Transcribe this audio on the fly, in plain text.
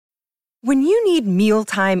When you need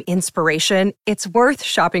mealtime inspiration, it's worth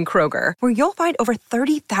shopping Kroger, where you'll find over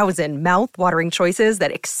 30,000 mouth-watering choices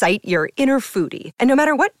that excite your inner foodie. And no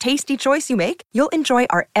matter what tasty choice you make, you'll enjoy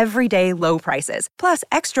our everyday low prices, plus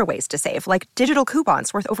extra ways to save, like digital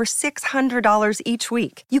coupons worth over $600 each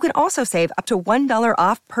week. You can also save up to $1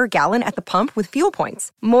 off per gallon at the pump with fuel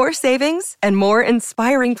points. More savings and more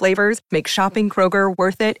inspiring flavors make shopping Kroger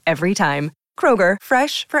worth it every time. Kroger,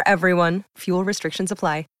 fresh for everyone. Fuel restrictions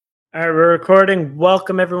apply. All right, we're recording.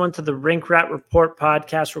 Welcome, everyone, to the Rink Rat Report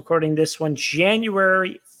podcast. Recording this one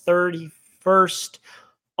January 31st,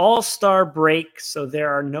 All-Star break. So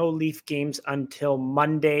there are no Leaf games until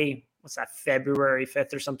Monday. What's that, February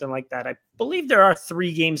 5th or something like that? I believe there are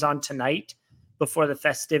 3 games on tonight before the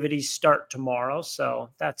festivities start tomorrow. So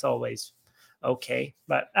that's always okay.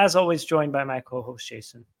 But as always, joined by my co-host,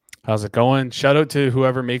 Jason. How's it going? Shout out to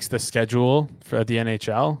whoever makes the schedule for the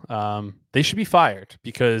NHL. They should be fired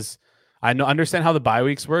because I understand how the bye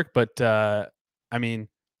weeks work, but I mean,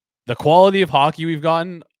 the quality of hockey we've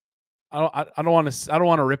gotten. I don't want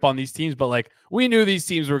to rip on these teams, but like we knew these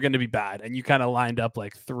teams were going to be bad, and you kind of lined up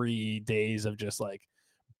like 3 days of just like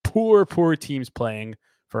poor teams playing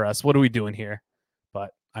for us. What are we doing here?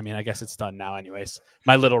 But I mean, I guess it's done now, anyways.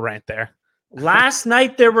 My little rant there. Last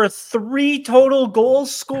night, there were 3 total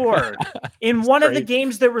goals scored. In one of the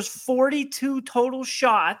games, there was 42 total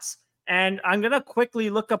shots. And I'm going to quickly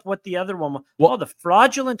look up what the other one was. Well, the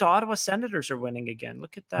fraudulent Ottawa Senators are winning again.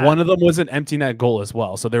 Look at that. One of them was an empty net goal as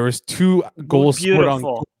well. So there was 2 goals scored on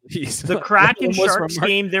goalies. The Kraken Sharks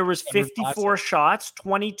game, there was 54 shots.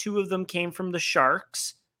 22 of them came from the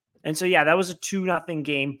Sharks. And so, yeah, that was a 2-0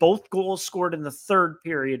 game. Both goals scored in the third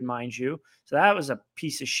period, mind you. So that was a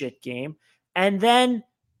piece of shit game. And then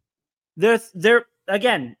they're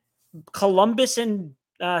again, Columbus and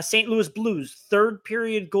St. Louis Blues, third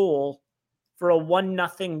period goal for a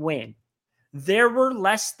 1-0 win. There were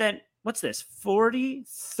less than,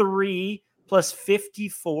 43 plus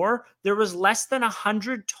 54. There was less than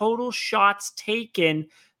 100 total shots taken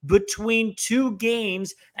between 2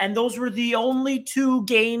 games. And those were the only 2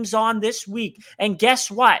 games on this week. And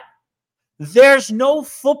guess what? There's no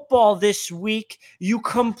football this week, you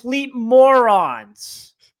complete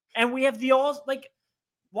morons. And we have the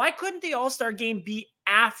why couldn't the All-Star game be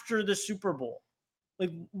after the Super Bowl? Like,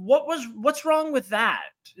 what's wrong with that?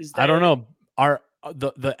 I don't know.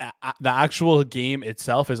 The actual game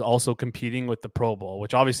itself is also competing with the Pro Bowl,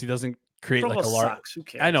 which obviously doesn't create like a large. Sucks. Who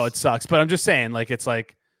cares? I know it sucks, but I'm just saying, like, it's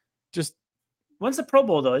like just. When's the Pro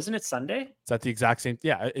Bowl though? Isn't it Sunday? Is that the exact same?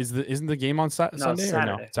 Yeah. Isn't the game on Sunday? Saturday. Or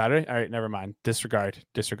no? Saturday. All right, never mind. Disregard.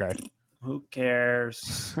 Who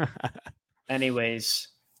cares? Anyways,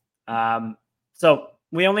 so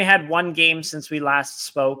we only had 1 game since we last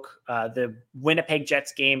spoke. The Winnipeg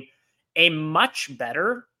Jets game, a much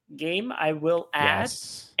better game, I will add.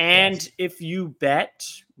 Yes. And if you bet,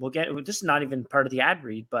 this is not even part of the ad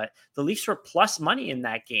read, but the Leafs were plus money in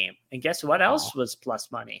that game. And guess what else was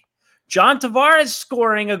plus money? John Tavares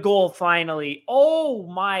scoring a goal finally. Oh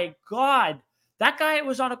my God. That guy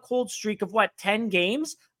was on a cold streak of 10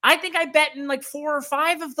 games? I think I bet in like 4 or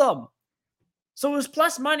 5 of them. So it was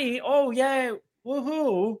plus money. Oh yeah.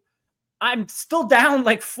 Woohoo. I'm still down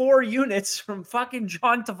like 4 units from fucking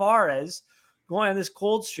John Tavares going on this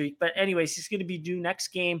cold streak. But anyways, he's going to be due next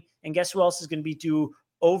game. And guess who else is going to be due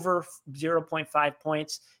over 0.5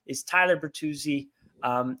 points is Tyler Bertuzzi.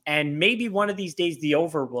 And maybe one of these days the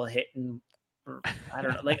over will hit, and I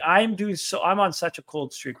don't know. Like I'm on such a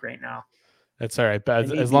cold streak right now. That's all right.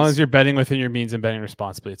 But as long as you're betting within your means and betting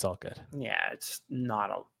responsibly, it's all good. Yeah, it's not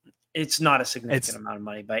a significant amount of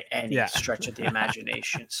money by any stretch of the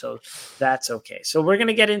imagination. So that's okay. So we're going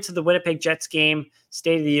to get into the Winnipeg Jets game,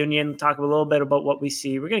 State of the Union, talk a little bit about what we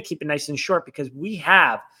see. We're going to keep it nice and short because we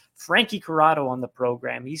have Frankie Corrado on the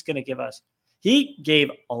program. He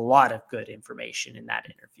gave a lot of good information in that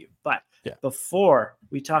interview. But before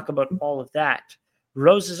we talk about all of that,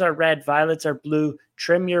 roses are red, violets are blue.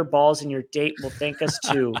 Trim your balls and your date will thank us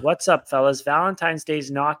too. What's up, fellas? Valentine's Day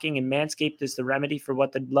is knocking and Manscaped is the remedy for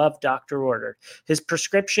what the love doctor ordered. His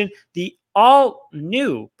prescription, the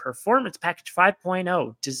all-new Performance Package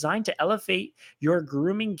 5.0, designed to elevate your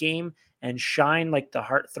grooming game and shine like the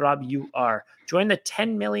heartthrob you are. Join the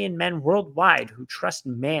 10 million men worldwide who trust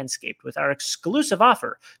Manscaped with our exclusive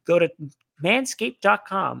offer. Go to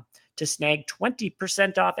manscaped.com to snag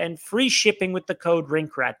 20% off and free shipping with the code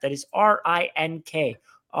RINKRAT. That is RINKRAT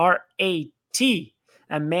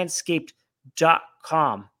at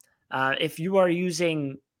manscaped.com. If you are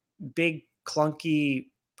using big, clunky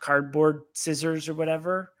cardboard scissors or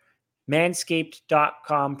whatever,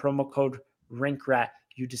 manscaped.com, promo code RINKRAT.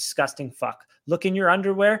 You disgusting fuck. Look in your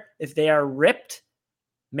underwear. If they are ripped,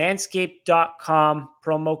 manscaped.com,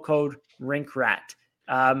 promo code RINKRAT.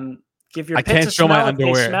 Give your pits a smell if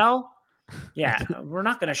they smell. Yeah, we're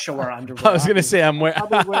not going to show our underwear. I was going to say I'm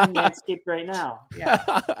probably wearing Manscaped right now.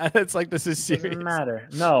 Yeah, it's like this is serious. Doesn't matter.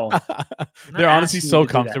 No, they're honestly so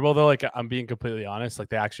comfortable though. Like I'm being completely honest. Like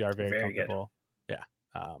they actually are very comfortable. Good.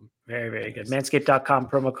 Yeah, very very good. Manscaped.com,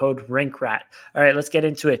 promo code RINKRAT. All right, let's get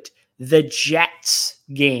into it. The Jets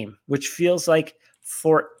game, which feels like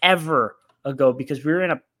forever ago because we were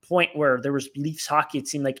in a point where there was Leafs hockey. It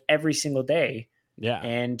seemed like every single day. Yeah,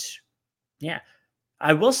 and yeah.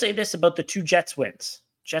 I will say this about the 2 Jets wins.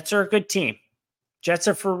 Jets are a good team. Jets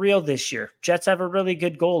are for real this year. Jets have a really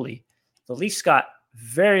good goalie. The Leafs got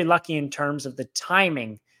very lucky in terms of the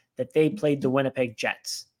timing that they played the Winnipeg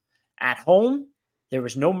Jets. At home, there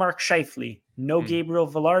was no Mark Scheifele, no Gabriel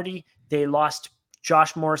Velarde. They lost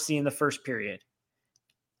Josh Morrissey in the first period.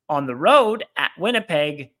 On the road at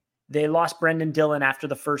Winnipeg, they lost Brendan Dillon after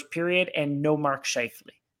the first period and no Mark Scheifele.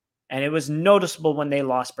 And it was noticeable when they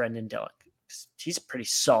lost Brendan Dillon. He's a pretty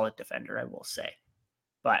solid defender, I will say.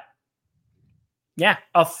 But yeah,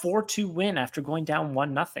 a 4-2 win after going down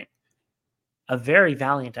 1-0. A very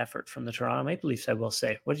valiant effort from the Toronto Maple Leafs, I will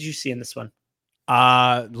say. What did you see in this one?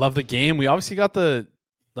 Love the game. We obviously got the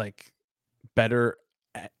better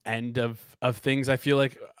end of things. I feel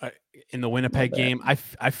like in the Winnipeg game, I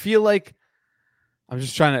feel like I'm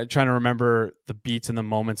just trying to remember the beats and the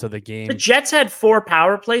moments of the game. The Jets had 4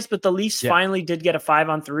 power plays, but the Leafs finally did get a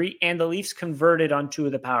 5-on-3, and the Leafs converted on 2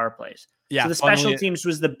 of the power plays. Yeah, so the special teams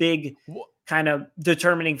was the big kind of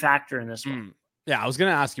determining factor in this one. Yeah, I was going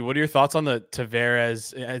to ask you, what are your thoughts on the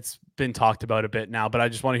Tavares? It's been talked about a bit now, but I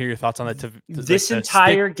just want to hear your thoughts on this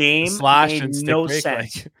entire game made no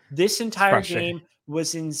sense. This entire game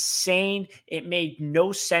was insane. It made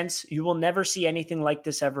no sense. You will never see anything like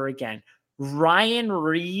this ever again. Ryan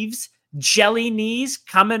Reeves, jelly knees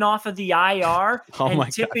coming off of the IR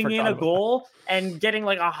and tipping in a goal and getting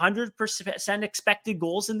like 100% expected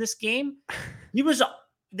goals in this game.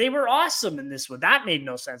 They were awesome in this one. That made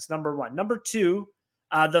no sense. Number 1. Number 2,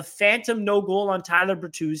 the phantom no goal on Tyler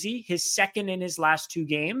Bertuzzi, his second in his last 2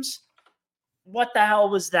 games. What the hell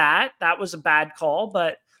was that? That was a bad call,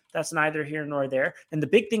 but that's neither here nor there. And the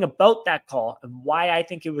big thing about that call and why I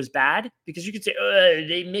think it was bad, because you could say,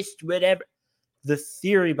 they missed whatever. The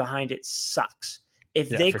theory behind it sucks. If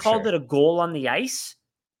they called it a goal on the ice,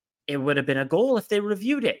 it would have been a goal if they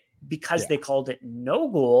reviewed it. Because they called it no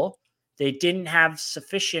goal, they didn't have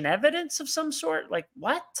sufficient evidence of some sort. Like,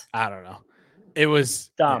 what? I don't know. It was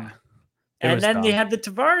dumb. And then they had the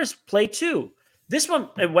Tavares play too. This one,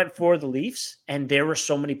 it went for the Leafs, and there were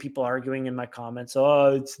so many people arguing in my comments.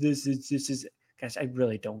 Oh, it's this. Guys, I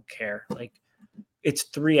really don't care. Like, it's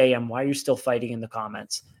 3 a.m. Why are you still fighting in the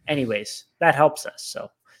comments? Anyways, that helps us.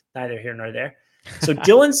 So neither here nor there. So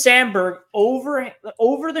Dylan Sandberg over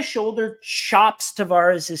the shoulder chops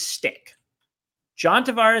Tavares' stick. John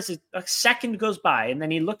Tavares, a second goes by, and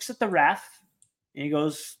then he looks at the ref, and he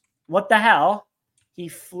goes, what the hell? He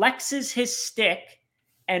flexes his stick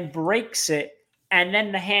and breaks it, and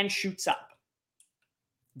then the hand shoots up.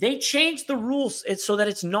 They changed the rules so that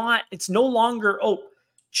it's no longer,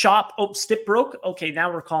 stick broke. Okay,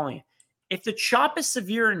 now we're calling it. If the chop is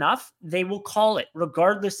severe enough, they will call it,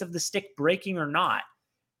 regardless of the stick breaking or not.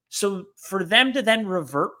 So for them to then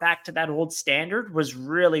revert back to that old standard was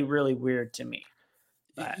really, really weird to me.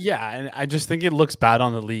 But yeah, and I just think it looks bad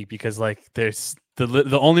on the league because there's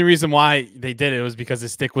the only reason why they did it was because the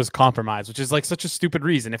stick was compromised, which is such a stupid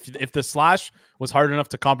reason. If the slash was hard enough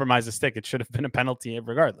to compromise the stick, it should have been a penalty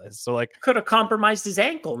regardless. So could have compromised his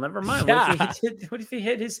ankle. Never mind. Yeah. What if he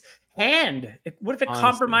hit his hand? What if it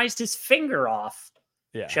compromised his finger off?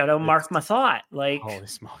 Yeah. Shout out Mark Mathot. Holy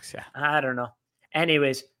smokes, yeah. I don't know.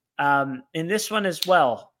 Anyways, in this one as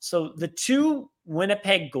well. So the 2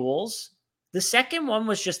 Winnipeg goals, the second one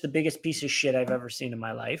was just the biggest piece of shit I've ever seen in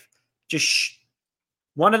my life.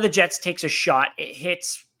 One of the Jets takes a shot. It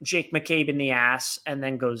hits Jake McCabe in the ass and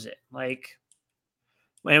then goes in.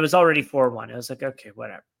 When it was already 4-1, it was like, okay,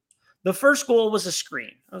 whatever. The first goal was a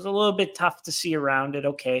screen. It was a little bit tough to see around it.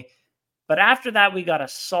 Okay. But after that, we got a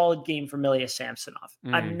solid game from Ilya Samsonov.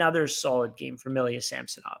 Another solid game from Ilya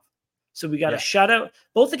Samsonov. So we got a shutout,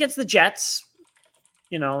 both against the Jets.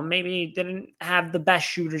 Maybe didn't have the best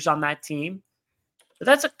shooters on that team.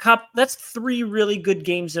 But that's 3 really good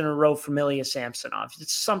games in a row from Ilya Samsonov.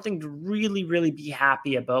 It's something to really, really be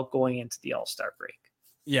happy about going into the All-Star break.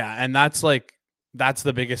 Yeah, and that's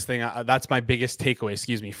the biggest thing. That's my biggest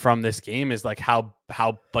takeaway, from this game is how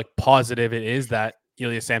positive it is that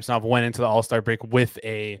Ilya Samsonov went into the All-Star break with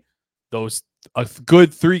a a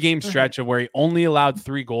good 3-game stretch of where he only allowed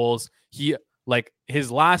 3 goals. He like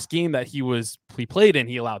his last game that he played in,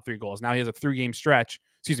 he allowed 3 goals. Now he has a 3-game stretch.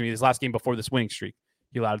 Excuse me, his last game before this winning streak,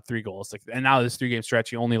 he allowed 3 goals. Like, and now this 3-game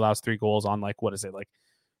stretch, he only allows 3 goals on like, what is it, like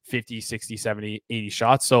 50, 60, 70, 80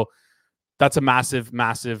 shots. So that's a massive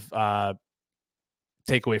takeaway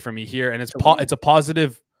from me here. And it's a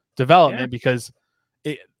positive development because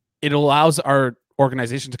it allows our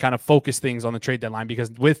organization to kind of focus things on the trade deadline,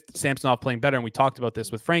 because with Samsonov playing better, and we talked about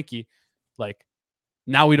this with Frankie, like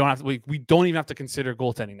now we don't even have to consider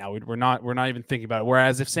goaltending now. We're not even thinking about it.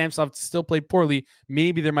 Whereas if Samsonov still played poorly,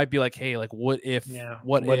 maybe there might be like, hey, like what if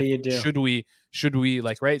do you do? Should we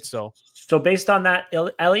like, right? So based on that,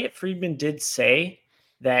 Elliot Friedman did say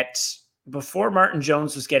that before Martin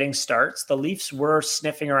Jones was getting starts, the Leafs were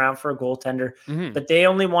sniffing around for a goaltender, but they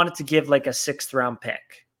only wanted to give like a 6th round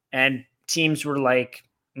pick, and teams were like,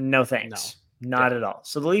 no thanks, not at all.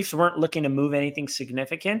 So the Leafs weren't looking to move anything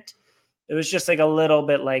significant. It was just like a little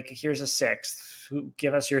bit like, here's a 6th,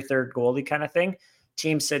 give us your 3rd goalie kind of thing.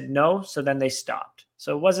 Team said no, so then they stopped.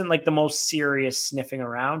 So it wasn't like the most serious sniffing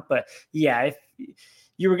around, but yeah, if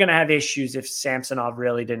you were going to have issues if Samsonov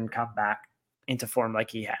really didn't come back into form like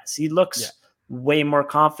he has. He looks way more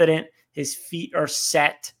confident. His feet are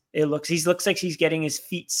set. He looks like he's getting his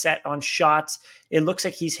feet set on shots. It looks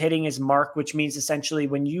like he's hitting his mark, which means essentially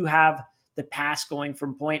when you have the pass going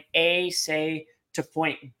from point A, say, to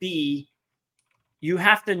point B, you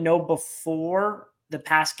have to know before the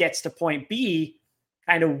pass gets to point B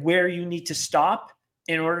kind of where you need to stop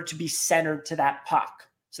in order to be centered to that puck.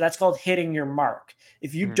 So that's called hitting your mark.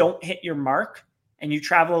 If you don't hit your mark and you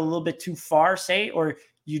travel a little bit too far, say, or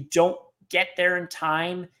you don't get there in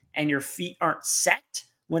time and your feet aren't set,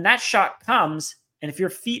 when that shot comes, and if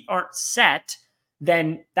your feet aren't set,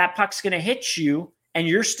 then that puck's going to hit you and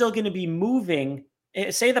you're still going to be moving.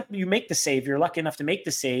 Say that you make the save, you're lucky enough to make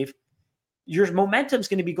the save. Your momentum is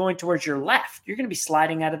going to be going towards your left. You're going to be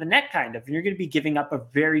sliding out of the net kind of, and you're going to be giving up a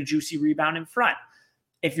very juicy rebound in front.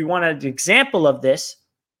 If you want an example of this,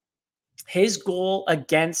 his goal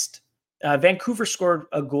against Vancouver scored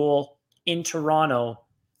a goal in Toronto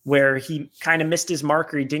where he kind of missed his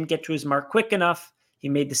marker. He didn't get to his mark quick enough. He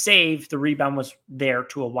made the save. The rebound was there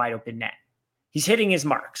to a wide open net. He's hitting his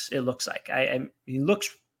marks, it looks like. He looks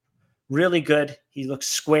really good. He looks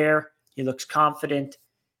square. He looks confident.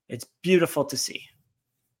 It's beautiful to see.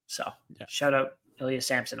 So shout out Ilya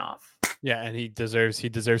Samsonov. Yeah, and he deserves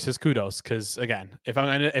his kudos, because again, if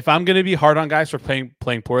I'm gonna be hard on guys for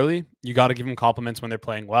playing poorly, you got to give them compliments when they're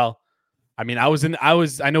playing well. I mean,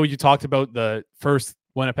 I know you talked about the first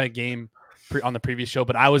Winnipeg game on the previous show,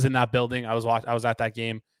 but I was in that building. I was at that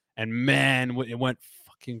game, and man, it went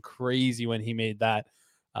fucking crazy when he made that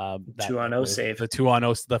 2-on-0 save. The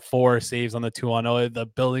 2-on-0, the 4 saves on the 2-on-0. The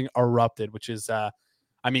building erupted, which is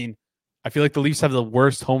I mean, I feel like the Leafs have the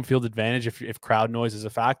worst home field advantage if crowd noise is a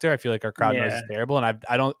factor. I feel like our crowd noise is terrible, and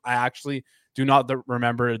I actually do not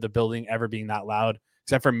remember the building ever being that loud,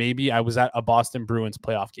 except for maybe I was at a Boston Bruins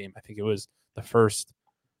playoff game. I think it was the first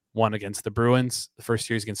one against the Bruins, the first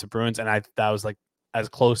series against the Bruins, and that was like as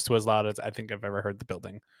close to as loud as I think I've ever heard the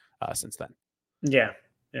building since then. Yeah,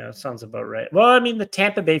 that sounds about right. Well, I mean, the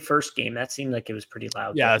Tampa Bay first game, that seemed like it was pretty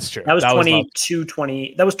loud. Yeah, that's true. That was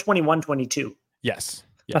 22-20. That was 21-22. Yes.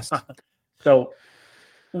 So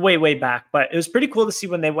way back, but it was pretty cool to see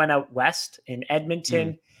when they went out west in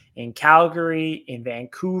Edmonton, in Calgary, in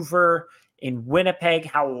Vancouver, in Winnipeg,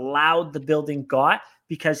 how loud the building got,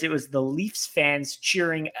 because it was the Leafs fans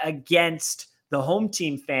cheering against the home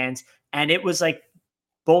team fans. And it was like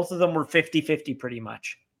both of them were 50-50 pretty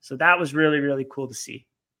much. So that was really, really cool to see.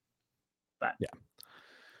 But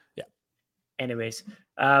yeah. Anyways,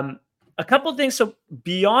 a couple of things. So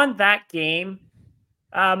beyond that game,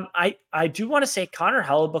 I do want to say Connor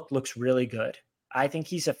Hellebuyck looks really good. I think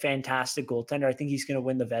he's a fantastic goaltender. I think he's going to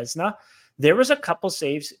win the Vezina. There was a couple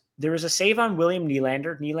saves. There was a save on William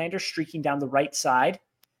Nylander. Nylander streaking down the right side.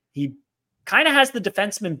 He kind of has the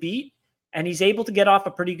defenseman beat, and he's able to get off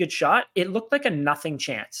a pretty good shot. It looked like a nothing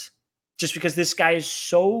chance, just because this guy is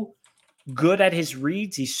so good at his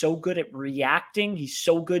reads. He's so good at reacting. He's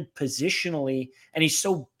so good positionally, and he's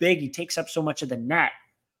so big. He takes up so much of the net,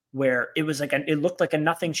 where it was like it looked like a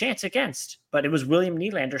nothing chance against, but it was William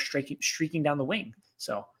Nylander streaking down the wing.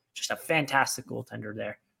 So just a fantastic goaltender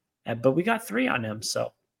there. But we got 3 on him.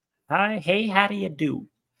 So hey, how do you do?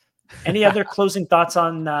 Any other closing thoughts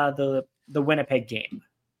on the Winnipeg game?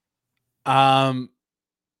 No,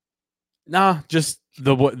 just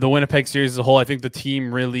the Winnipeg series as a whole. I think the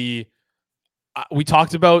team really. We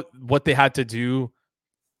talked about what they had to do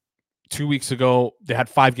 2 weeks ago, they had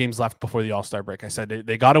 5 games left before the All-Star break. I said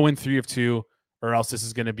they got to win 3 of 2 or else this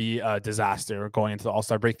is going to be a disaster going into the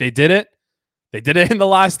All-Star break. They did it. They did it in the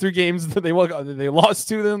last 3 games. They lost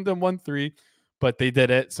 2 of them, then won 3, but they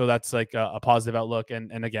did it. So that's like a positive outlook.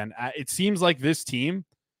 And again, it seems like this team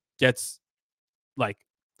gets like,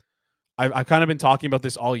 I've kind of been talking about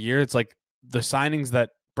this all year. It's like the signings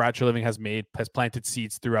that Brad Treliving has made has planted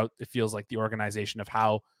seeds throughout. It feels like the organization of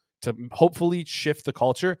how to hopefully shift the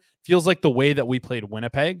culture. Feels like the way that we played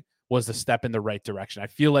Winnipeg was a step in the right direction. I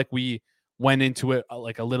feel like we went into it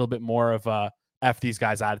like a little bit more of a F these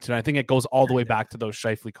guys attitude. And I think it goes all the way back to those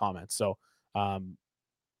Scheifele comments. So,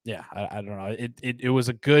 yeah, I don't know. It was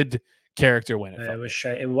a good character win. It was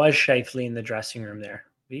Scheifele in the dressing room there.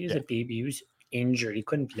 He was a baby. He was injured. He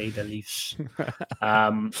couldn't play the Leafs.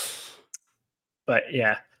 But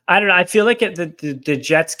yeah, I don't know. I feel like the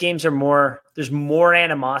Jets games are more. There's more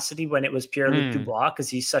animosity when it was Pierre-Luc Dubois because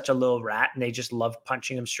he's such a little rat, and they just loved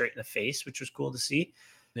punching him straight in the face, which was cool to see.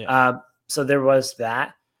 Yeah. So there was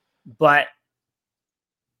that. But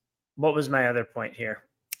what was my other point here?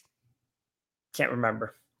 Can't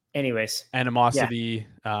remember. Anyways, animosity.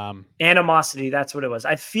 Yeah. Animosity. That's what it was.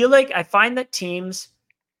 I find that teams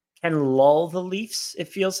can lull the Leafs. It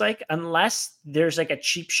feels like unless there's like a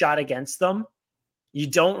cheap shot against them. You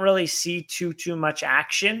don't really see too much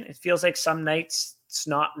action. It feels like some nights it's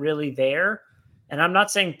not really there. And I'm not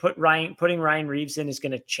saying putting Ryan Reeves in is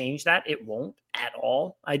going to change that. It won't at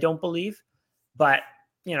all, I don't believe. But,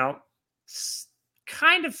 I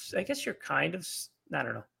guess you're kind of, I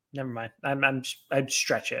don't know. Never mind. I'd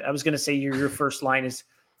stretch it. I was going to say your first line is,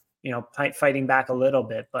 fighting back a little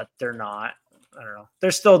bit, but they're not. I don't know.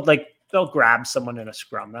 They're still they'll grab someone in a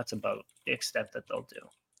scrum. That's about the extent that they'll do.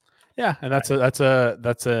 Yeah, and that's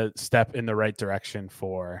a step in the right direction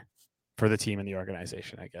for the team and the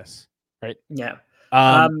organization, I guess. Right? Yeah.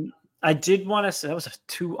 I did want to say that was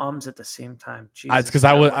 2 at the same time. It's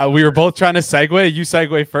because we were both trying to segue. You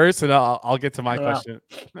segue first, and I'll get to my question.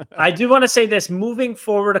 I do want to say this. Moving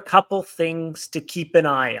forward, a couple things to keep an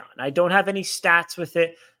eye on. I don't have any stats with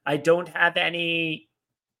it. I don't have any,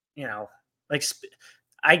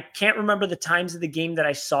 I can't remember the times of the game that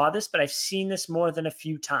I saw this, but I've seen this more than a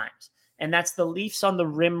few times. And that's the Leafs on the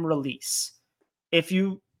rim release. If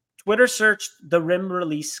you Twitter search the rim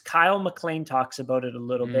release, Kyle McLean talks about it a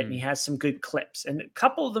little bit, and he has some good clips. And a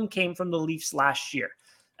couple of them came from the Leafs last year.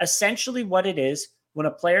 Essentially what it is, when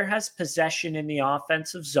a player has possession in the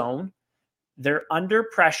offensive zone, they're under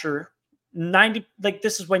pressure.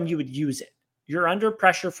 This is when you would use it. You're under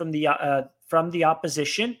pressure from the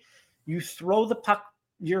opposition. You throw the puck.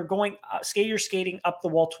 You're skating up the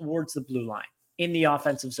wall towards the blue line in the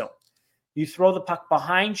offensive zone. You throw the puck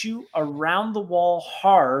behind you around the wall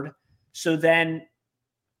hard. So then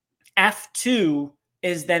F2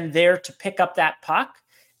 is then there to pick up that puck.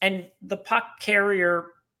 And the puck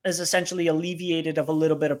carrier is essentially alleviated of a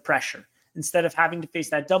little bit of pressure. Instead of having to face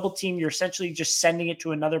that double team, you're essentially just sending it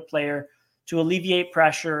to another player to alleviate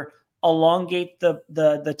pressure, elongate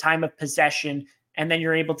the time of possession, and then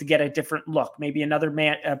you're able to get a different look. Maybe another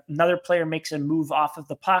player makes a move off of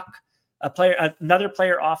the puck. Another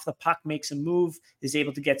player off the puck makes a move, is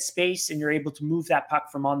able to get space, and you're able to move that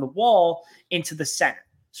puck from on the wall into the center.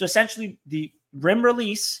 So essentially, the rim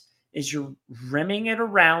release is you're rimming it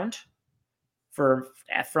around from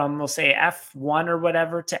we'll say F1 or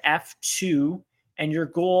whatever to F2, and your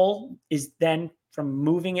goal is then from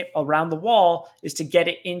moving it around the wall is to get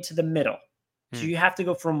it into the middle. So you have to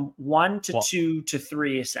go from 1 to 2 to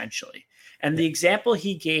 3 essentially. And the example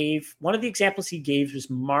he gave, one of the examples he gave was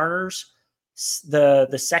Marner's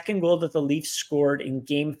the second goal that the Leafs scored in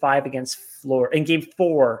Game 4 against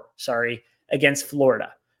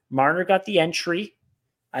Florida. Marner got the entry.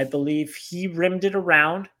 I believe he rimmed it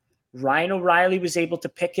around. Ryan O'Reilly was able to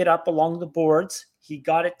pick it up along the boards. He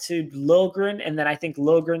got it to Liljegren, and then I think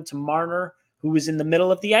Liljegren to Marner, who was in the middle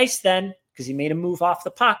of the ice then because he made a move off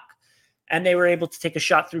the puck. And they were able to take a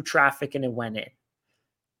shot through traffic, and it went in.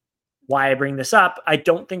 Why I bring this up, I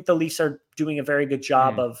don't think the Leafs are doing a very good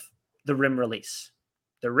job of the rim release.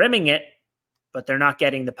 They're rimming it, but they're not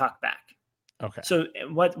getting the puck back. Okay. So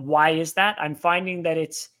why is that? I'm finding that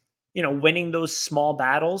it's, winning those small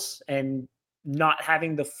battles and not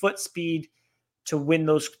having the foot speed to win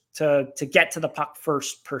those, to get to the puck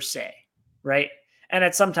first per se, right? And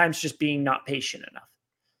it's sometimes just being not patient enough.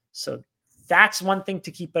 So that's one thing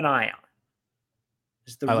to keep an eye on.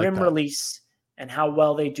 Is the rim release and how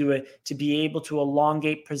well they do it to be able to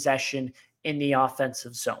elongate possession in the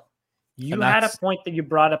offensive zone. You had a point that you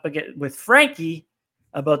brought up again with Frankie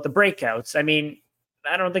about the breakouts. I mean,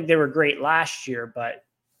 I don't think they were great last year, but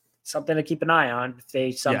something to keep an eye on if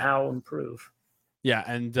they somehow improve. Yeah,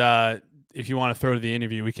 and if you want to throw to the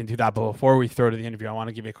interview, we can do that. But before we throw to the interview, I want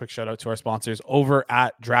to give you a quick shout out to our sponsors over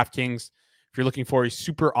at DraftKings. If you're looking for a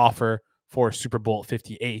super offer for Super Bowl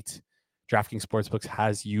 58, DraftKings Sportsbooks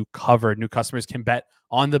has you covered. New customers can bet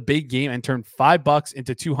on the big game and turn $5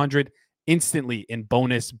 into $200 instantly in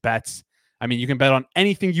bonus bets. I mean, you can bet on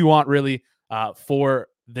anything you want, really, for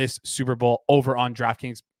this Super Bowl over on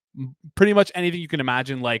DraftKings. Pretty much anything you can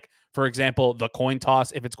imagine, like, for example, the coin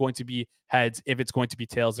toss, if it's going to be heads, if it's going to be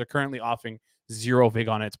tails. They're currently offering 0 vig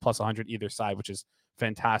on it. It's plus 100 either side, which is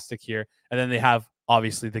fantastic here. And then they have,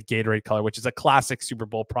 obviously, the Gatorade color, which is a classic Super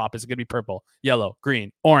Bowl prop. Is it going to be purple, yellow,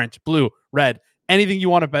 green, orange, blue, red? Anything you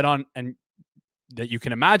want to bet on and that you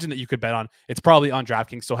can imagine that you could bet on, it's probably on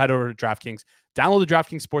DraftKings. So head over to DraftKings. Download the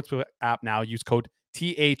DraftKings Sportsbook app now. Use code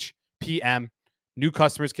THPM. New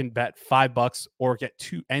customers can bet $5 or get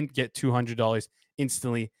 $200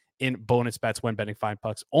 instantly in bonus bets when betting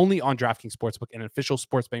 $5 only on DraftKings Sportsbook, an official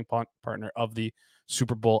sports betting partner of the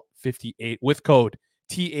Super Bowl 58 with code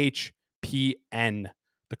THPN.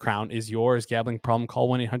 The crown is yours. Gambling problem? Call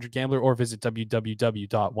 1-800-GAMBLER or visit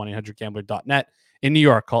www.1800gambler.net. In New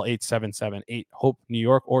York, call 877-8-HOPE-NEW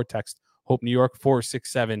YORK or text HOPE New York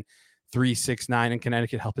 467-369. In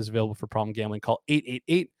Connecticut, help is available for problem gambling. Call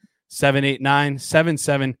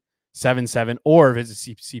 888-789-7777 or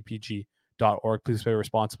visit cpg.org. Please play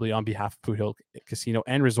responsibly on behalf of Food Hill Casino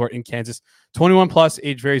and Resort in Kansas. 21 plus,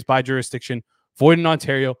 age varies by jurisdiction. Void in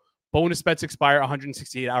Ontario. Bonus bets expire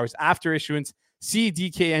 168 hours after issuance. See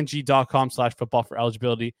dkng.com/football for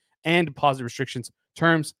eligibility and deposit restrictions,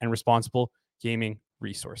 terms, and responsible gaming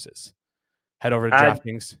resources. Head over to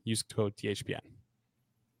DraftKings. Use code THPN.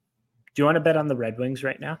 Do you want to bet on the Red Wings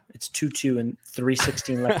right now? It's 2-2 and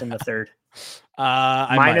 3:16 left in the third.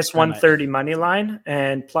 Minus 130 money line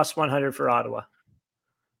and plus 100 for Ottawa.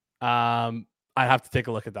 I'd have to take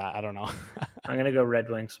a look at that. I don't know. I'm going to go Red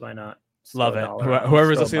Wings. Why not? Love it.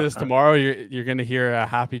 Whoever's listening to this tomorrow, you're going to hear a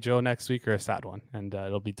happy Joe next week or a sad one, and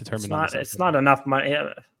it'll be determined. It's not enough money.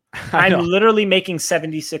 I'm literally making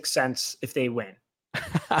 76 cents if they win.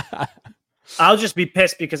 I'll just be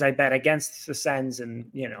pissed because I bet against the Sens,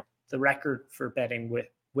 and the record for betting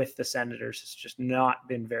with the Senators has just not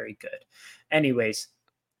been very good. Anyways,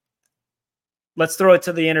 let's throw it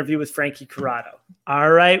to the interview with Frankie Corrado.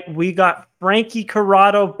 All right, we got Frankie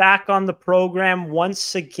Corrado back on the program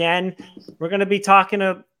once again. We're going to be talking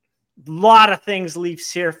a lot of things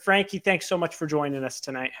Leafs here. Frankie, thanks so much for joining us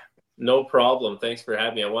tonight. No problem. Thanks for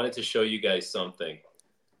having me. I wanted to show you guys something.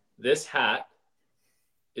 This hat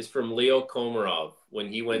is from Leo Komarov when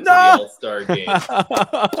he went to the All-Star game.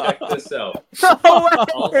 Check this out.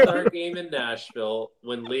 All-Star game in Nashville.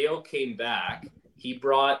 When Leo came back, he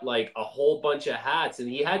brought like a whole bunch of hats, and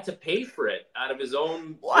he had to pay for it out of his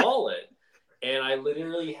own wallet. And I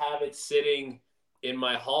literally have it sitting in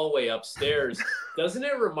my hallway upstairs. Doesn't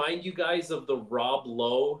it remind you guys of the Rob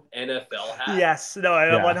Lowe NFL hat? Yes, no,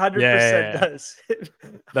 it 100% does.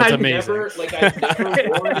 That's amazing. I've never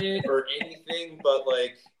worn it or anything, but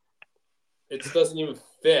it doesn't even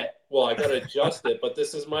fit. Well, I gotta adjust it, but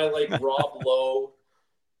this is my Rob Lowe,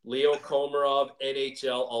 Leo Komarov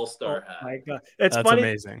NHL All-Star hat. My God, it's That's funny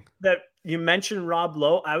amazing that you mentioned Rob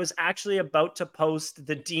Lowe. I was actually about to post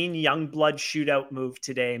the Dean Youngblood shootout move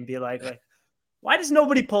today and be like, why does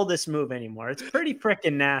nobody pull this move anymore? It's pretty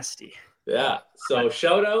freaking nasty. Yeah. So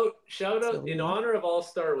shout out in honor of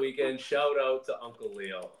All-Star Weekend. Shout out to Uncle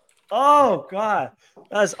Leo. Oh God,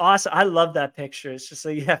 that was awesome. I love that picture. It's just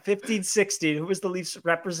 15-16. Who was the Leafs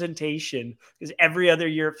representation? Because every other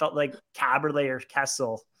year it felt like Caberlet or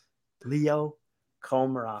Kessel. Leo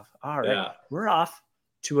Komarov. All right, We're off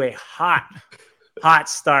to a hot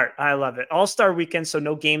start. I love it. All-Star Weekend, so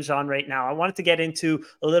no games on right now. I wanted to get into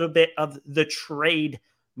a little bit of the trade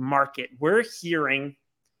market. We're hearing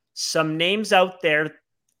some names out there,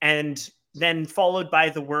 and then followed by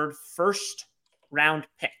the word first round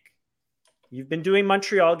pick. You've been doing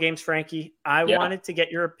Montreal games, Frankie. I wanted to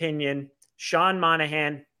get your opinion. Sean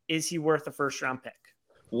Monahan, is he worth a first round pick?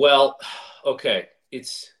 Well, okay.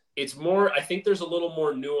 It's more, I think there's a little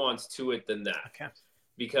more nuance to it than that. Okay.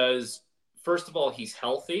 Because first of all, he's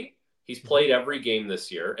healthy. He's played every game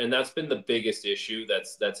this year, and that's been the biggest issue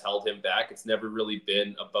that's held him back. It's never really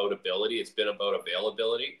been about ability. It's been about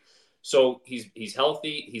availability. So he's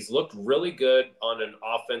healthy. He's looked really good on an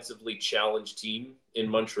offensively challenged team in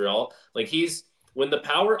Montreal. I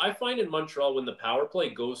find in Montreal, when the power play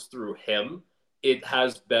goes through him, it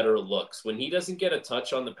has better looks. When he doesn't get a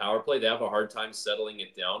touch on the power play, they have a hard time settling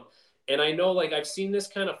it down. And I know, I've seen this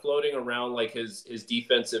kind of floating around, his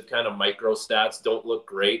defensive kind of micro stats don't look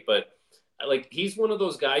great, but like he's one of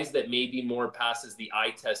those guys that maybe more passes the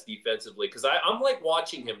eye test defensively, because I'm like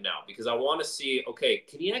watching him now because I want to see, okay,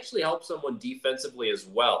 can he actually help someone defensively as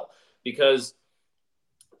well? Because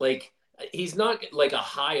like he's not like a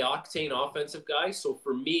high octane offensive guy. So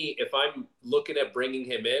for me, if I'm looking at bringing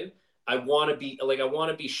him in, I want to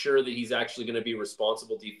be sure that he's actually going to be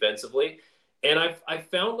responsible defensively. And I've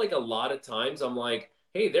found like a lot of times I'm like,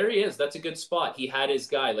 hey, there he is. That's a good spot. He had his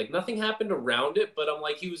guy. Like nothing happened around it, but I'm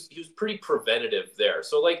like he was pretty preventative there.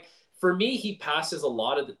 So like for me, he passes a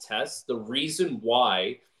lot of the tests. The reason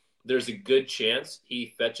why there's a good chance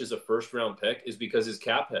he fetches a first round pick is because his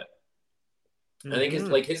cap hit. I think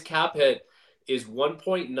his cap hit is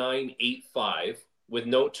 1.985 with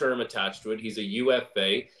no term attached to it. He's a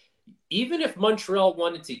UFA. Even if Montreal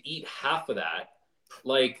wanted to eat half of that,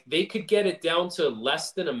 like they could get it down to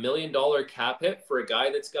less than $1 million cap hit for a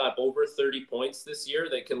guy that's got over 30 points this year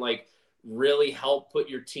that can like really help put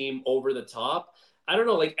your team over the top. I don't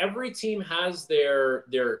know, like every team has their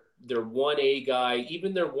 1A guy,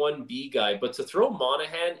 even their 1B guy, but to throw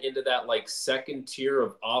Monahan into that like second tier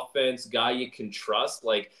of offense guy you can trust,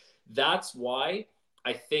 like that's why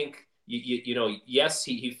I think you know, yes,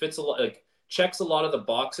 he fits a lot, like checks a lot of the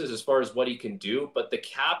boxes as far as what he can do, but the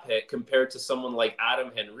cap hit compared to someone like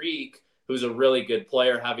Adam Henrique, who's a really good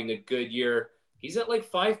player having a good year, he's at like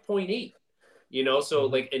 5.8, you know, so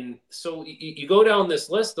like, and so you go down this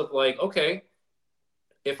list of like, okay,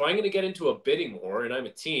 if I'm going to get into a bidding war and I'm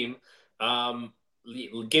a team,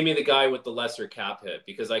 give me the guy with the lesser cap hit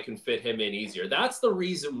because I can fit him in easier. That's the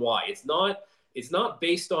reason why. It's not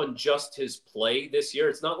based on just his play this year.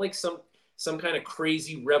 It's not like some kind of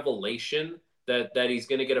crazy revelation that he's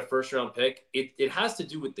going to get a first round pick. It has to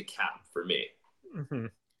do with the cap for me. Mm-hmm.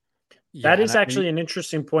 Yeah, that is actually an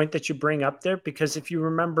interesting point that you bring up there, because if you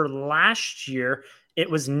remember last year, it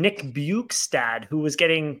was Nick Bukestad who was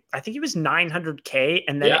getting, I think he was $900K,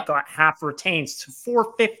 and then it got half retained to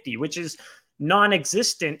 $450, which is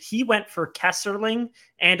non-existent. He went for Kesserling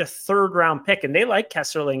and a third round pick, and they like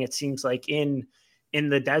Kesserling, it seems like, in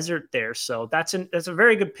the desert there. So that's a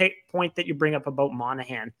very good point that you bring up about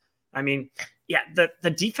Monahan. I mean, yeah,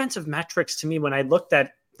 the defensive metrics to me, when I looked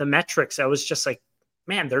at the metrics, I was just like,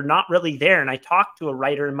 man, they're not really there. And I talked to a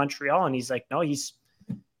writer in Montreal, and he's like, no, he's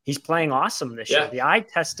playing awesome this year. The eye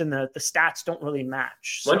test and the stats don't really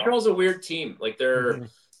match. So. Montreal's a weird team. Like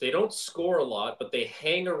they don't score a lot, but they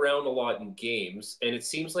hang around a lot in games. And it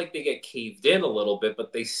seems like they get caved in a little bit,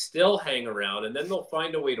 but they still hang around, and then they'll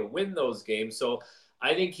find a way to win those games. So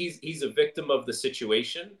I think he's a victim of the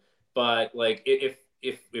situation. But like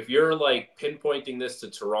if you're like pinpointing this to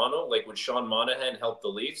Toronto, like would Sean Monahan help the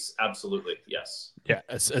Leafs? Absolutely, yes. Yeah,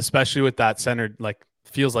 especially with that center, like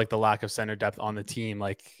feels like the lack of center depth on the team.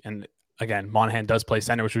 Like, and again, Monahan does play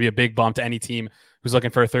center, which would be a big bump to any team who's looking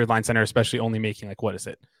for a third line center, especially only making like, what is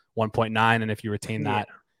it, 1.9, and if you retain that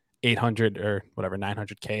 800 or whatever,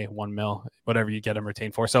 900K, 1 mil, whatever you get them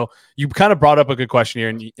retained for. So you kind of brought up a good question here,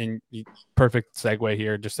 and perfect segue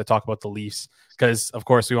here just to talk about the Leafs, because of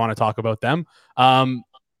course we want to talk about them. I'm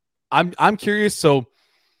curious. So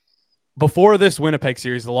before this Winnipeg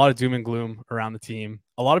series, a lot of doom and gloom around the team.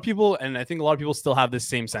 A lot of people, and I think a lot of people still have this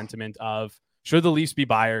same sentiment of, should the Leafs be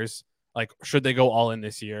buyers? Like, should they go all in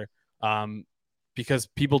this year? Because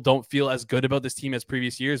people don't feel as good about this team as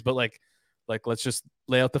previous years, but like let's just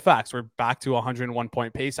lay out the facts. We're back to 101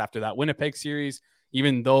 point pace after that Winnipeg series,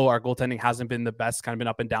 even though our goaltending hasn't been the best, kind of been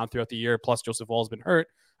up and down throughout the year. Plus Joseph Woll's been hurt.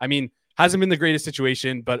 I mean, hasn't been the greatest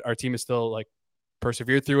situation, but our team is still like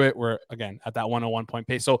persevered through it. We're again at that 101 point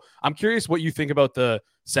pace. So I'm curious what you think about the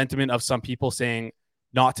sentiment of some people saying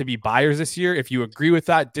not to be buyers this year. If you agree with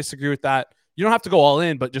that, disagree with that, you don't have to go all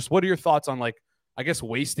in, but just what are your thoughts on, like, I guess,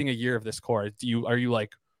 wasting a year of this core? Are you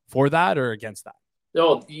like for that or against that?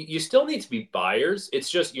 No, you still need to be buyers. It's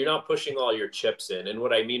just you're not pushing all your chips in. And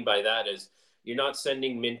what I mean by that is you're not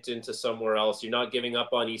sending Minton to somewhere else. You're not giving up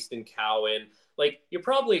on Easton Cowan. Like, you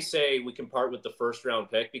probably say we can part with the first round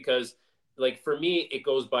pick because, like, for me, it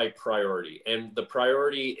goes by priority. And the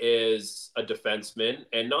priority is a defenseman,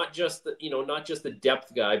 and not just the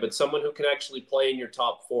depth guy, but someone who can actually play in your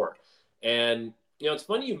top four. And, it's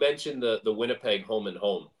funny you mentioned the Winnipeg home and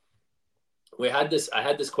home. I had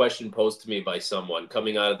this question posed to me by someone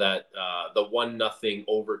coming out of that the 1-0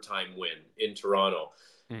 overtime win in Toronto,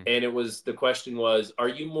 and the question was, are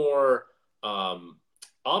you more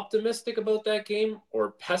optimistic about that game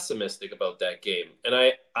or pessimistic about that game? And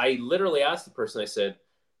I literally asked the person, I said,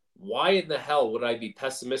 why in the hell would I be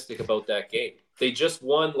pessimistic about that game? They just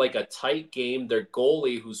won like a tight game. Their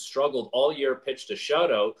goalie, who struggled all year, pitched a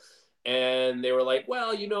shutout. And they were like,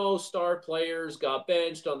 well, star players got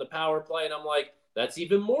benched on the power play. And I'm like, that's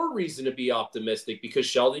even more reason to be optimistic because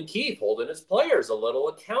Sheldon Keefe holding his players a little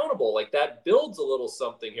accountable. Like that builds a little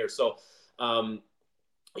something here. So,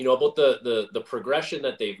 about the progression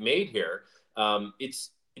that they've made here,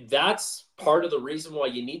 that's part of the reason why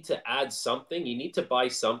you need to add something. You need to buy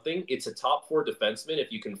something. It's a top 4 defenseman if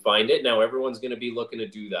you can find it. Now everyone's going to be looking to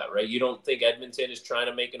do that, right? You don't think Edmonton is trying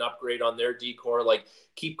to make an upgrade on their decor? Like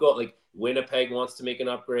keep going. Like Winnipeg wants to make an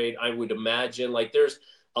upgrade. I would imagine like there's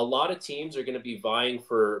a lot of teams are going to be vying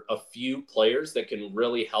for a few players that can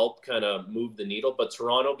really help kind of move the needle. But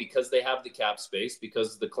Toronto, because they have the cap space,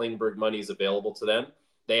 because the Klingberg money is available to them,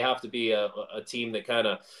 they have to be a team that kind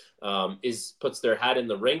of puts their hat in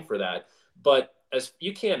the ring for that. But as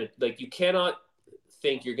you cannot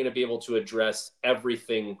think you're going to be able to address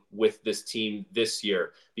everything with this team this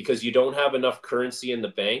year because you don't have enough currency in the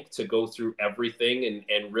bank to go through everything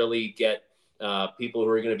and really get people who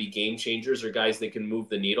are going to be game changers or guys that can move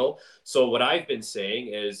the needle. So what I've been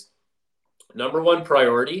saying is number 1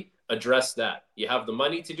 priority, address that. You have the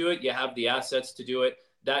money to do it. You have the assets to do it.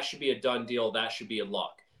 That should be a done deal. That should be a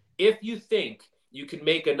lock. If you think you can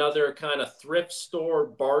make another kind of thrift store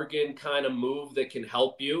bargain kind of move that can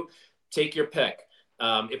help you, take your pick.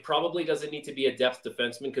 It probably doesn't need to be a depth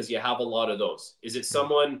defenseman because you have a lot of those. Is it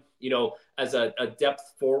someone, as a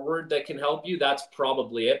depth forward that can help you? That's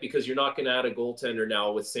probably it because you're not going to add a goaltender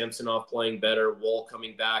now with Samsonov playing better, Woll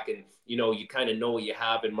coming back, and, you kind of know what you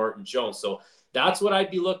have in Martin Jones. So that's what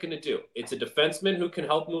I'd be looking to do. It's a defenseman who can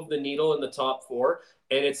help move the needle in the top 4.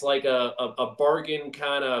 And it's like a bargain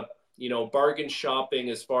kind of, bargain shopping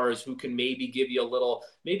as far as who can maybe give you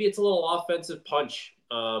maybe it's a little offensive punch,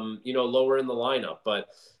 lower in the lineup. But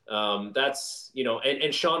that's,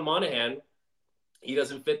 and Sean Monahan, he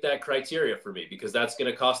doesn't fit that criteria for me because that's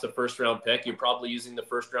going to cost a 1st-round pick. You're probably using the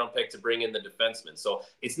 1st-round pick to bring in the defenseman. So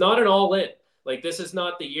it's not an all-in. Like this is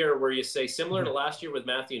not the year where you say similar to last year with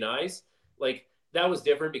Matthew Nyes, like that was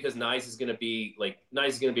different because Nyes is going to be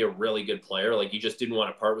a really good player. Like you just didn't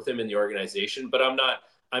want to part with him in the organization, but I'm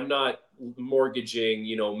not mortgaging,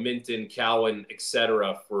 Minton, Cowan, et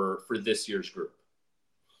cetera for this year's group.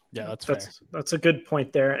 Yeah, that's fair. That's a good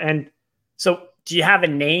point there. And so do you have a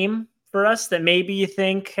name for us that maybe you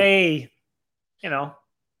think, hey,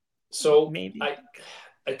 so maybe.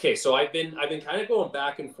 So I've been kind of going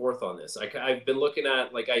back and forth on this. I've been looking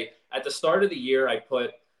at at the start of the year, I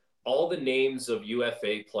put all the names of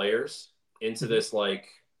UFA players into this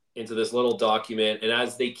little document. And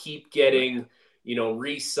as they keep getting,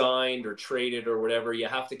 re-signed or traded or whatever, you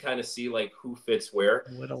have to kind of see like who fits where.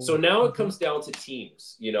 So now it comes down to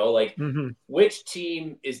teams, which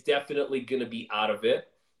team is definitely going to be out of it.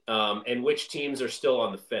 And which teams are still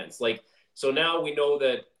on the fence. So now we know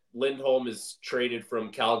that Lindholm is traded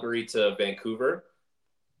from Calgary to Vancouver.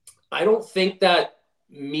 I don't think that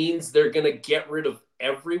means they're going to get rid of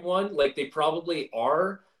everyone. Like they probably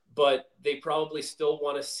are, but they probably still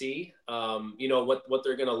want to see, what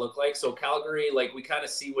they're going to look like. So Calgary, we kind of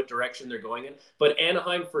see what direction they're going in, but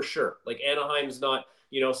Anaheim for sure. Anaheim's not,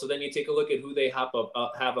 so then you take a look at who they have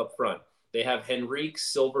up front. They have Henrique,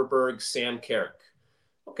 Silverberg, Sam Carrick.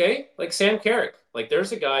 Okay. Sam Carrick,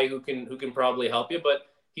 there's a guy who can probably help you, but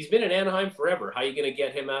he's been in Anaheim forever. How are you going to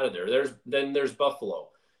get him out of there? There's Buffalo.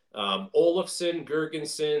 Olofsson,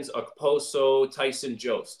 Gergensons, Okposo, Tyson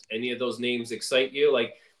Jost. Any of those names excite you?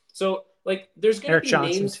 There's going to be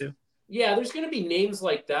Johnson names too. Yeah, there's going to be names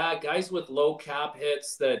like that, guys with low cap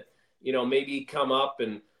hits that, maybe come up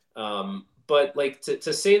and but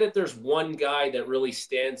to say that there's one guy that really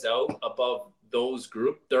stands out above those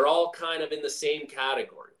group, they're all kind of in the same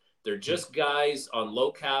category. They're just guys on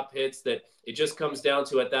low cap hits that it just comes down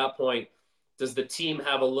to at that point, does the team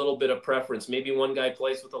have a little bit of preference? Maybe one guy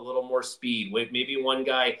plays with a little more speed. Maybe one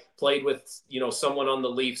guy played with, someone on the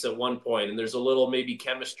Leafs at one point and there's a little maybe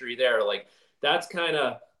chemistry there. That's kind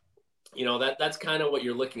of, that's kind of what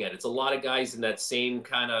you're looking at. It's a lot of guys in that same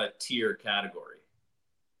kind of tier category.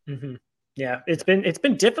 Mm-hmm. Yeah, it's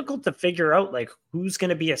been difficult to figure out who's going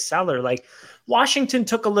to be a seller. Washington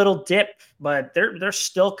took a little dip, but they're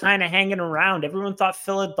still kind of hanging around. Everyone thought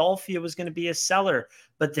Philadelphia was going to be a seller,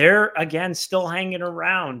 but they're again still hanging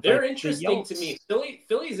around. They're interesting to me.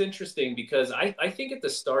 Philly's interesting because I think at the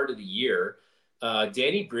start of the year,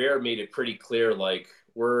 Danny Briere made it pretty clear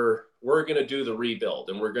we're going to do the rebuild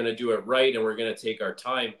and we're going to do it right and we're going to take our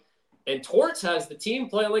time. And Torts has the team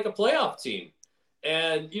play like a playoff team.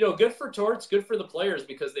 And, good for Torts, good for the players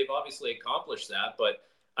because they've obviously accomplished that. But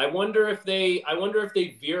I wonder if they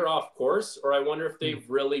veer off course, or I wonder if they've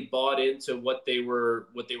really bought into what they were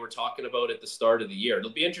talking about at the start of the year.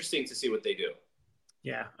 It'll be interesting to see what they do.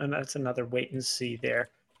 Yeah, and that's another wait and see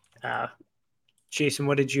there. Jason,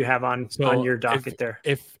 what did you have on your docket there?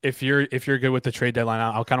 If you're good with the trade deadline,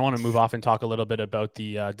 I'll kind of want to move off and talk a little bit about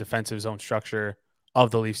the defensive zone structure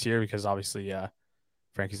of the Leafs here, because obviously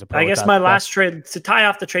Frankie's a pro. I guess my last trade to tie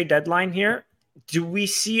off the trade deadline here. Do we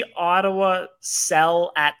see Ottawa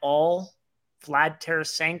sell at all Vlad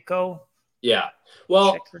Tarasenko? Yeah.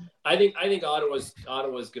 Well, I think Ottawa's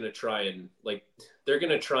going to try and they're going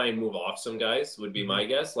to try and move off some guys, would be my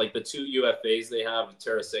guess. Like the 2 UFAs they have,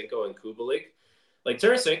 Tarasenko and Kubalik. Like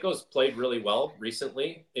Tarasenko's played really well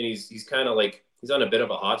recently, and he's kind of he's on a bit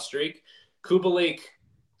of a hot streak. Kubalik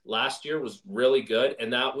last year was really good,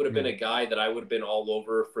 and that would have been a guy that I would have been all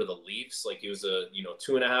over for the Leafs. Like he was a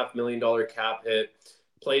 $2.5 million cap hit.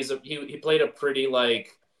 He played a pretty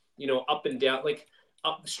up and down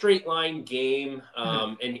up straight line game,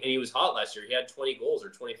 and he was hot last year. He had 20 goals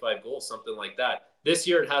or 25 goals, something like that. This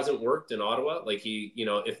year it hasn't worked in Ottawa. Like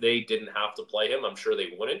if they didn't have to play him, I'm sure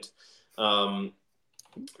they wouldn't.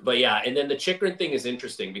 But yeah, and then the Chychrun thing is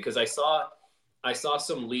interesting because I saw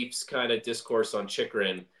some Leafs kind of discourse on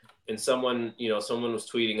Chychrun, and someone was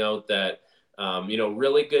tweeting out that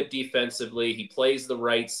really good defensively. He plays the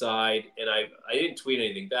right side, and I didn't tweet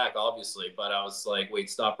anything back, obviously, but I was like, wait,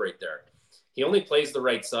 stop right there. He only plays the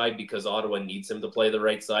right side because Ottawa needs him to play the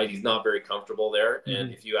right side. He's not very comfortable there,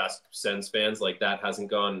 and if you ask Sens fans, that hasn't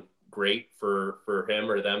gone great for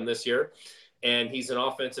him or them this year. And he's an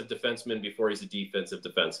offensive defenseman before he's a defensive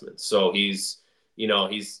defenseman. So he's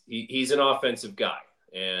an offensive guy.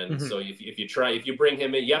 And so if you bring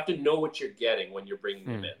him in, you have to know what you're getting when you're bringing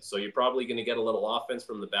him in. So you're probably going to get a little offense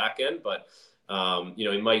from the back end, but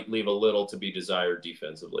he might leave a little to be desired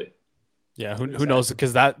defensively. Yeah, who knows?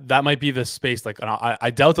 Because that might be the space.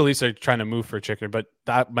 I doubt the Leafs are trying to move for Chychrun, but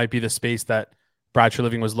that might be the space that Brad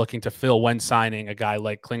Treliving was looking to fill when signing a guy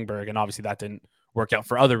like Klingberg, and obviously that didn't work out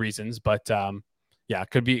for other reasons. But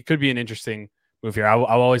could be an interesting move here. I'm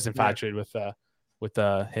always infatuated with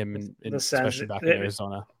him, and especially back in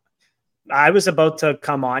Arizona. I was about to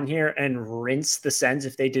come on here and rinse the Sens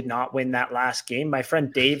if they did not win that last game. My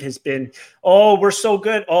friend Dave has been, we're so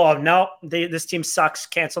good. Oh no, this team sucks.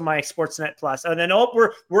 Cancel my Sportsnet Plus. And then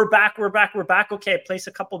we're back. Okay, place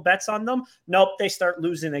a couple bets on them. Nope, they start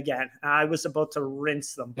losing again. I was about to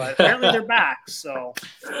rinse them, but apparently they're back. So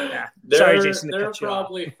yeah, sorry, Jason. They're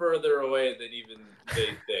probably further away than even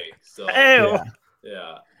they think. So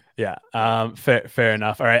yeah. Fair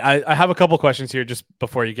enough. All right, I have a couple questions here just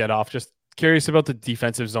before you get off. Just curious about the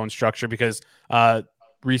defensive zone structure because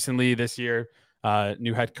recently this year,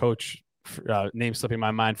 new head coach, name slipping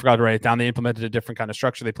my mind, forgot to write it down. They implemented a different kind of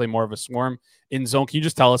structure. They play more of a swarm in zone. Can you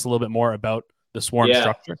just tell us a little bit more about the swarm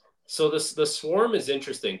structure? So the swarm is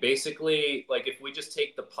interesting. Basically, if we just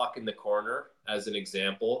take the puck in the corner as an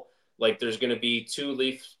example, there's going to be 2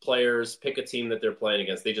 Leafs players, pick a team that they're playing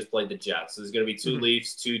against. They just played the Jets. So there's going to be 2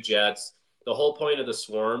 Leafs, 2 Jets. The whole point of the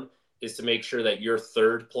swarm is to make sure that your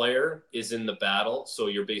third player is in the battle. So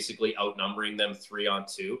you're basically outnumbering them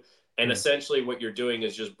 3-on-2. And essentially what you're doing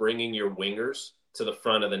is just bringing your wingers to the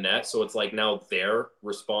front of the net. So it's now their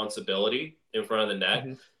responsibility in front of the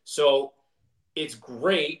net. So it's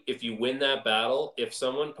great if you win that battle. If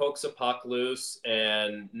someone pokes a puck loose,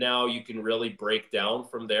 and now you can really break down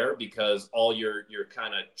from there because all your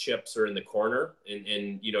kind of chips are in the corner,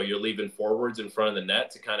 and you're leaving forwards in front of the net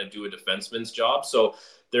to kind of do a defenseman's job. So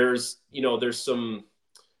there's some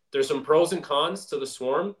pros and cons to the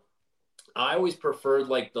swarm. I always preferred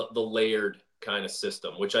the layered kind of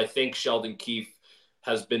system, which I think Sheldon Keefe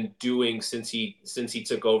has been doing since he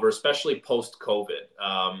took over, especially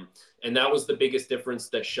post-COVID. And that was the biggest difference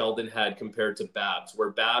that Sheldon had compared to Babs, where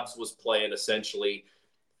Babs was playing essentially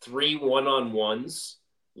 3 one-on-ones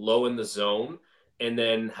low in the zone, and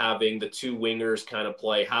then having the 2 wingers kind of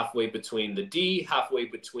play halfway between the D, halfway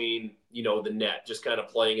between, the net, just kind of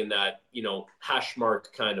playing in that, hash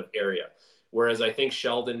mark kind of area. Whereas I think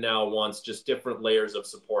Sheldon now wants just different layers of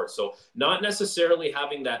support. So not necessarily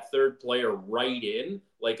having that third player right in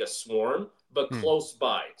like a swarm, but close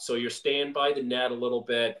by. So you're staying by the net a little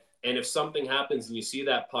bit. And if something happens and you see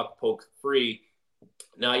that puck poke free,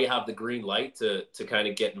 now you have the green light to kind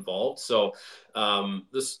of get involved. So I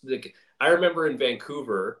remember in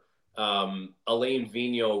Vancouver, Alain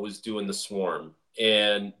Vigneault was doing the swarm.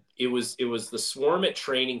 And it was the swarm at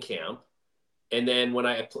training camp. And then when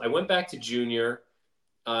I went back to junior,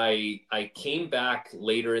 I came back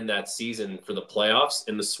later in that season for the playoffs,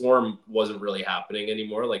 and the swarm wasn't really happening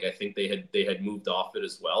anymore. I think they had moved off it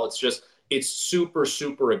as well. It's super,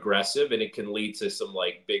 super aggressive, and it can lead to some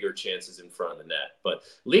bigger chances in front of the net. But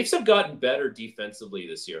Leafs have gotten better defensively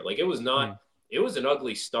this year. It was an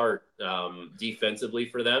ugly start defensively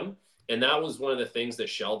for them. And that was one of the things that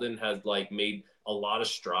Sheldon has made a lot of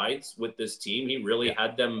strides with this team. He really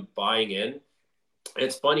had them buying in.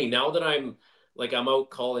 It's funny now that I'm out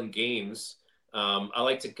calling games. I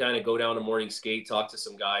like to kind of go down to morning skate, talk to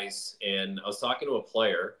some guys, and I was talking to a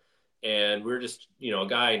player, and we were just, a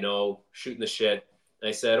guy I know shooting the shit. And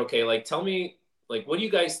I said, okay, like, tell me, like, what do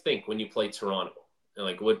you guys think when you play Toronto? And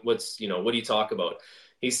like, what do you talk about?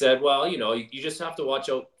 He said, well, you just have to watch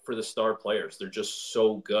out for the star players. They're just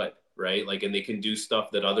so good, right? Like, and they can do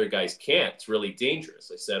stuff that other guys can't. It's really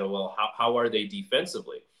dangerous. I said, oh, well, how are they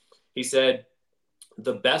defensively? He said,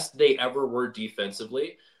 the best they ever were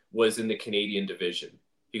defensively was in the Canadian division.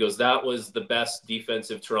 He goes, that was the best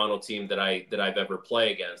defensive Toronto team that I've ever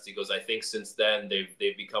played against. He goes, I think since then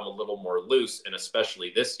they've become a little more loose, and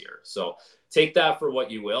especially this year. So take that for what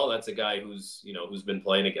you will. That's a guy who's been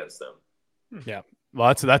playing against them. Yeah.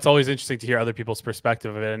 Well, that's always interesting to hear other people's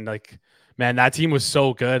perspective of it. And like, man, that team was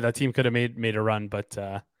so good. That team could have made a run, but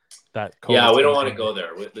that we don't want to go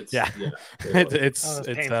there. It's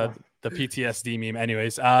the PTSD meme.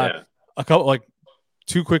 Anyways, a couple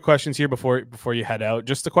two quick questions here before you head out.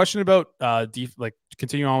 Just a question about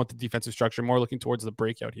continuing on with the defensive structure, more looking towards the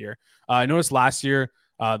breakout here. I noticed last year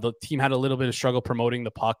the team had a little bit of struggle promoting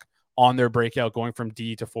the puck on their breakout, going from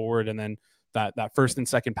D to forward, and then that first and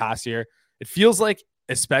second pass here. It feels like,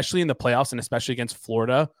 especially in the playoffs and especially against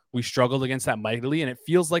Florida, we struggled against that mightily, and it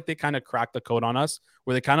feels like they kind of cracked the code on us,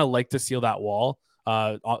 where they kind of like to seal that wall,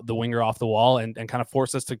 the winger off the wall, and kind of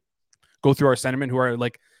force us to go through our centermen, who are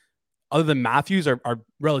like, other than Matthews, are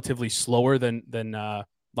relatively slower than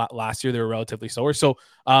last year. They were relatively slower. So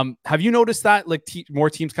have you noticed that more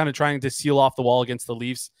teams kind of trying to seal off the wall against the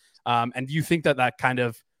Leafs? And do you think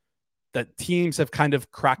that teams have kind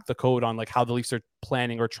of cracked the code on like how the Leafs are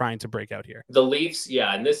planning or trying to break out here? The Leafs,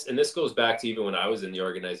 yeah, and this goes back to even when I was in the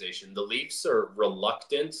organization. The Leafs are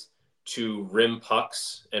reluctant to rim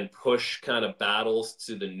pucks and push kind of battles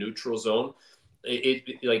to the neutral zone.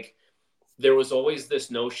 There was always this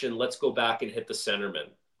notion, let's go back and hit the centerman.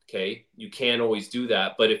 Okay, you can't always do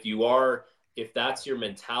that, but if that's your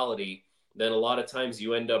mentality, then a lot of times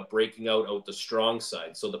you end up breaking out the strong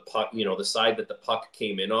side. So the puck, the side that the puck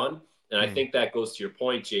came in on. And I think that goes to your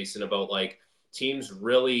point, Jason, about like teams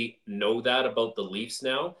really know that about the Leafs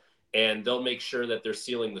now, and they'll make sure that they're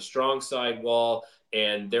sealing the strong side wall,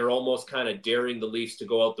 and they're almost kind of daring the Leafs to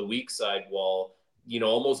go out the weak side wall,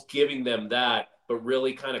 almost giving them that, but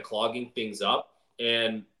really kind of clogging things up.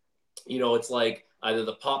 And, it's like either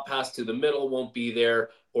the pop pass to the middle won't be there,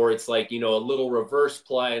 or it's like, a little reverse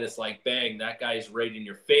play, and it's like, bang, that guy's right in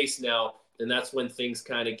your face now. And that's when things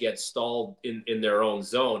kind of get stalled in their own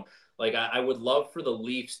zone. Like, I would love for the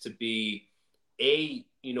Leafs to be a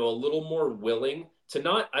little more willing to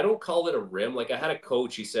not, I don't call it a rim. Like, I had a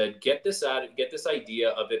coach, he said, get this idea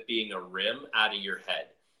of it being a rim out of your head.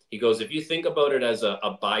 He goes, if you think about it as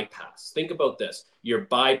a bypass, think about this. You're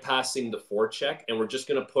bypassing the forecheck, and we're just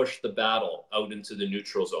going to push the battle out into the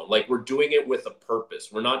neutral zone. Like, we're doing it with a purpose.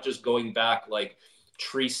 We're not just going back like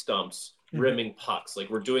tree stumps, rimming pucks. Like,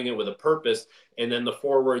 we're doing it with a purpose. And then the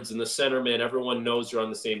forwards and the centerman, everyone knows you're on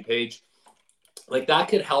the same page. Like, that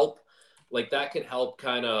could help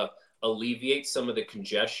kind of alleviate some of the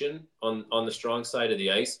congestion on the strong side of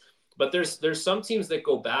the ice. But there's some teams that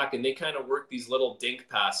go back and they kind of work these little dink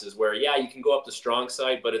passes where, yeah, you can go up the strong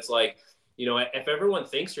side, but it's like, if everyone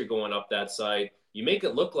thinks you're going up that side, you make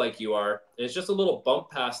it look like you are. And it's just a little bump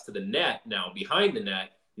pass to the net now, behind the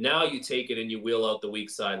net. Now you take it and you wheel out the weak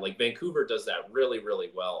side. Like, Vancouver does that really, really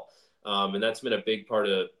well. And that's been a big part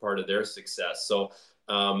of their success. So,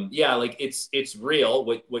 like it's real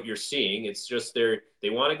what you're seeing. It's just they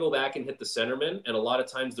want to go back and hit the centerman, and a lot of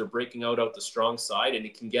times they're breaking out the strong side, and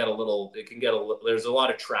there's a lot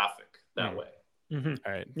of traffic that way. Mm-hmm.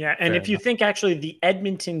 All right. Yeah. And if you think actually the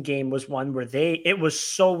Edmonton game was one where it was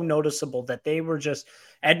so noticeable that they were just,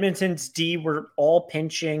 Edmonton's D were all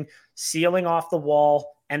pinching, sealing off the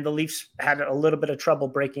wall, and the Leafs had a little bit of trouble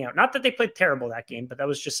breaking out. Not that they played terrible that game, but that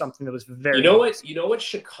was just something that was very. You know what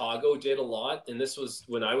Chicago did a lot, and this was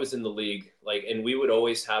when I was in the league. Like, and we would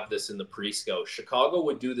always have this in the pre-scout. Chicago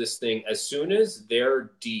would do this thing as soon as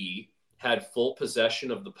their D had full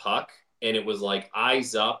possession of the puck, and it was like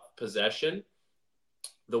eyes up possession.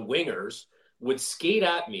 The wingers would skate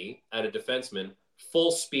at me, at a defenseman,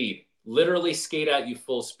 full speed, literally skate at you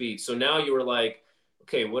full speed. So now you were like,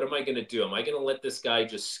 okay, what am I going to do? Am I going to let this guy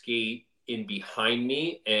just skate in behind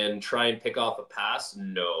me and try and pick off a pass?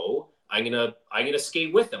 No, I'm going to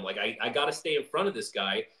skate with him. Like, I got to stay in front of this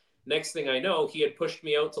guy. Next thing I know, he had pushed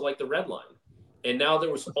me out to like the red line. And now there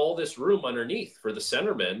was all this room underneath for the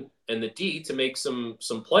centerman and the D to make some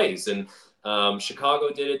plays. And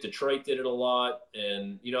Chicago did it. Detroit did it a lot.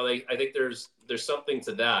 And, I think there's something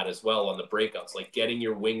to that as well on the breakouts, like getting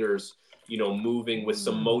your wingers, moving with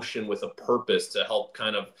some motion, with a purpose to help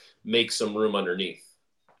kind of make some room underneath.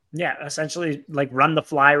 Yeah, essentially like run the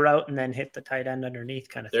fly route and then hit the tight end underneath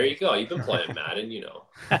kind of thing. There you go. You've been playing Madden,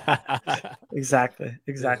 Exactly.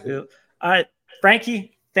 All right,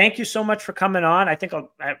 Frankie, thank you so much for coming on. I think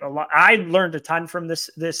I learned a ton from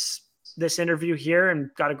this interview here and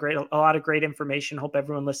got a lot of great information. Hope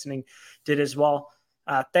everyone listening did as well.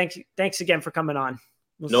 Thanks again for coming on.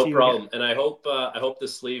 No problem. And I hope the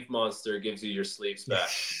sleeve monster gives you your sleeves back.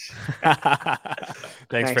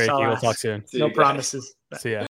 Thanks, Frankie. We'll talk soon. No promises. See ya.